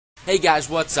Hey guys,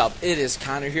 what's up? It is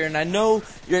Connor here, and I know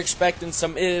you're expecting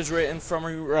some "it is written" from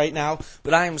me right now,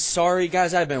 but I am sorry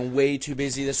guys, I've been way too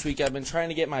busy this week. I've been trying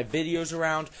to get my videos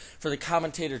around for the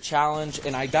commentator challenge,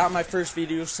 and I got my first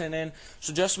video sent in,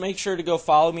 so just make sure to go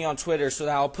follow me on Twitter so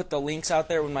that I'll put the links out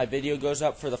there when my video goes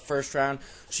up for the first round,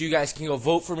 so you guys can go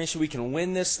vote for me so we can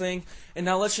win this thing. And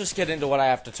now let's just get into what I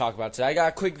have to talk about today. I got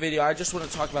a quick video. I just want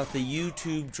to talk about the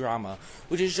YouTube drama,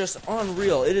 which is just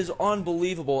unreal. It is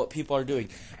unbelievable what people are doing.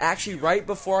 Actually, right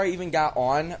before I even got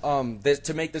on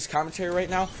to make this commentary right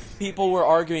now, people were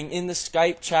arguing in the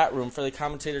Skype chat room for the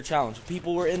commentator challenge.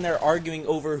 People were in there arguing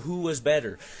over who was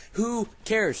better. Who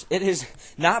cares? It is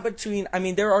not between,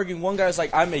 they're arguing. One guy's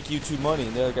like, I make YouTube money,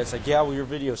 and the other guy's like, yeah, well, your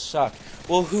videos suck.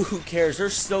 Well, who cares? They're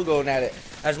still going at it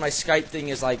as my Skype thing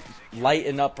is like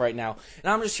lighten up right now.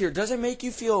 And I'm just here. Does it make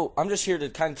you feel, I'm just here to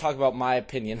kind of talk about my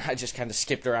opinion. I just kind of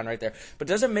skipped around right there. But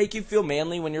does it make you feel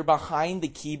manly when you're behind the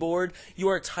keyboard, you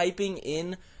are typing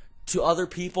in to other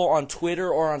people on Twitter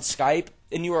or on Skype,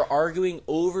 and you are arguing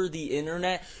over the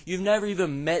internet? You've never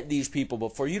even met these people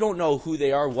before. You don't know who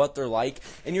they are, what they're like,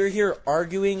 and you're here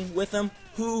arguing with them?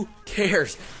 Who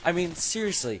cares?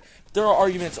 Seriously. There are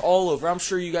arguments all over. I'm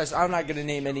sure you guys, I'm not going to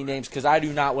name any names because I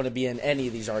do not want to be in any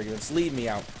of these arguments. Leave me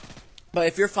out. But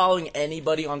if you're following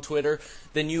anybody on Twitter,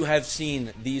 then you have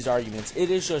seen these arguments. It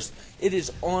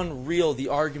is unreal, the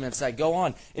arguments that go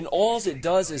on. And all it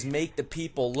does is make the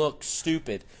people look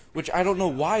stupid, which I don't know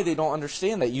why they don't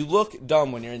understand that. You look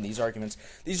dumb when you're in these arguments.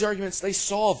 These arguments, they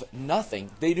solve nothing.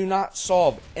 They do not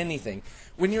solve anything.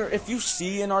 If you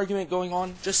see an argument going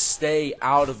on, just stay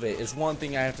out of it, is one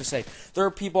thing I have to say. There are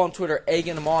people on Twitter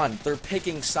egging them on. They're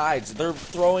picking sides. They're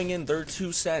throwing in their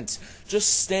 2 cents.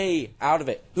 Just stay out of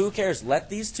it. Who cares?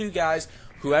 Let these two guys,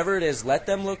 whoever it is, let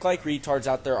them look like retards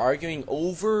out there arguing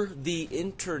over the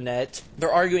internet.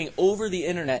 They're arguing over the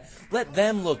internet. Let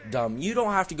them look dumb. You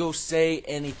don't have to go say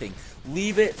anything.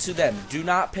 Leave it to them. Do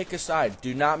not pick a side.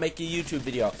 Do not make a YouTube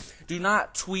video. Do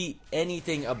not tweet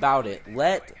anything about it.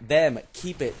 Let them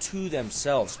keep it to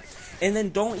themselves. And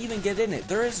then don't even get in it.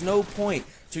 There is no point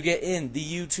to get in the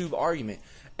YouTube argument.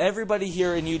 Everybody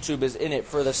here in YouTube is in it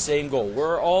for the same goal.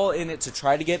 We're all in it to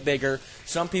try to get bigger.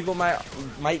 Some people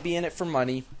might be in it for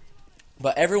money.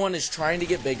 But everyone is trying to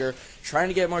get bigger, trying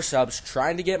to get more subs,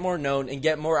 trying to get more known, and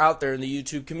get more out there in the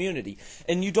YouTube community.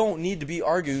 And you don't need to be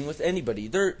arguing with anybody.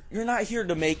 You're not here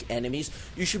to make enemies.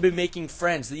 You should be making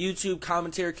friends. The YouTube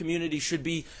commentator community should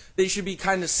be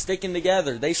kind of sticking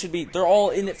together. They're all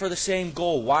in it for the same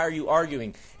goal. Why are you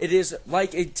arguing? It is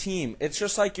like a team. It's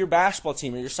just like your basketball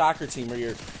team or your soccer team or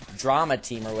your drama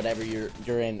team or whatever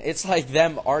you're in. It's like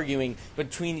them arguing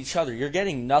between each other. You're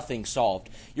getting nothing solved.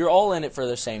 You're all in it for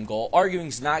the same goal.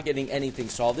 Arguing's not getting anything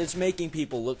solved. It's making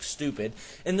people look stupid,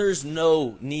 and there's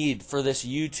no need for this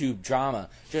YouTube drama.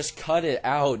 Just cut it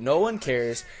out. No one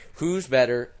cares who's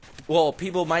better. Well,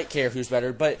 people might care who's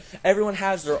better, but everyone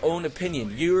has their own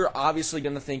opinion. You're obviously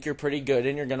going to think you're pretty good,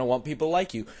 and you're going to want people to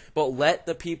like you. But let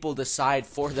the people decide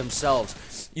for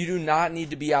themselves. You do not need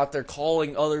to be out there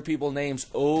calling other people names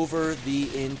over the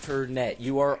internet.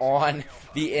 You are on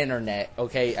the internet,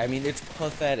 okay? It's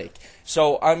pathetic.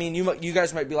 So, you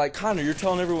guys might be like, Connor, you're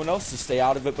telling everyone else to stay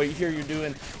out of it, but here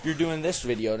you're doing this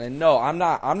video. And no, I'm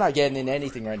not getting in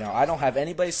anything right now. I don't have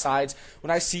anybody's sides.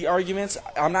 When I see arguments,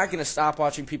 I'm not going to stop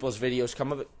watching people's videos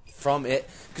come from it,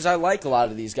 because I like a lot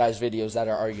of these guys' videos that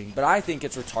are arguing, but I think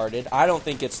it's retarded. I don't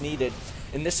think it's needed,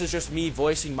 and this is just me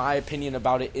voicing my opinion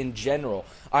about it in general.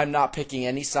 I'm not picking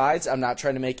any sides. I'm not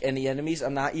trying to make any enemies.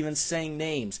 I'm not even saying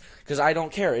names, because I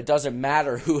don't care. It doesn't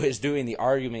matter who is doing the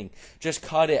arguing. Just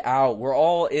cut it out. We're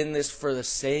all in this for the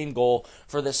same goal,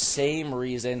 for the same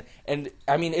reason, and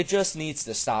it just needs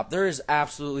to stop. There is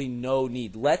absolutely no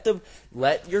need.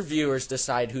 Let your viewers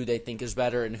decide who they think is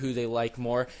better and who they like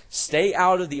more. Stay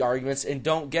out of the arguments and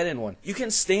don't get in one. You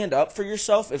can stand up for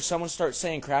yourself if someone starts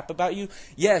saying crap about you.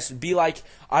 Yes, be like,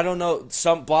 I don't know,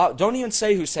 don't even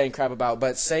say who's saying crap about,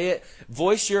 but say it.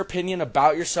 Voice your opinion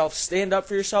about yourself. Stand up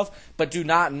for yourself, but do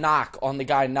not knock on the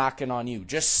guy knocking on you.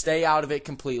 Just stay out of it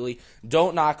completely.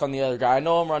 Don't knock on the other guy. I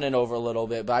know I'm running over a little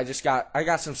bit, but I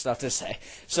got some stuff to say.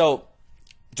 So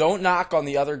don't knock on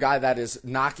the other guy that is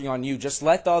knocking on you. Just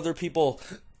let the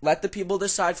people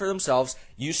decide for themselves.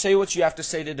 You say what you have to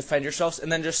say to defend yourselves,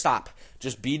 and then just stop.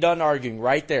 Just be done arguing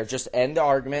right there. Just end the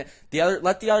argument.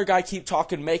 Let the other guy keep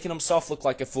talking, making himself look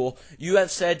like a fool. You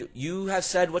have said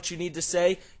what you need to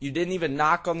say. You didn't even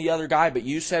knock on the other guy, but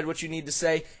you said what you need to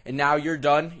say, and now you're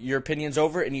done. Your opinion's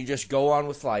over, and you just go on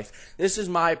with life. This is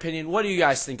my opinion. What do you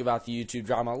guys think about the YouTube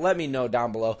drama? Let me know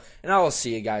down below, and I will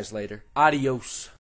see you guys later. Adios.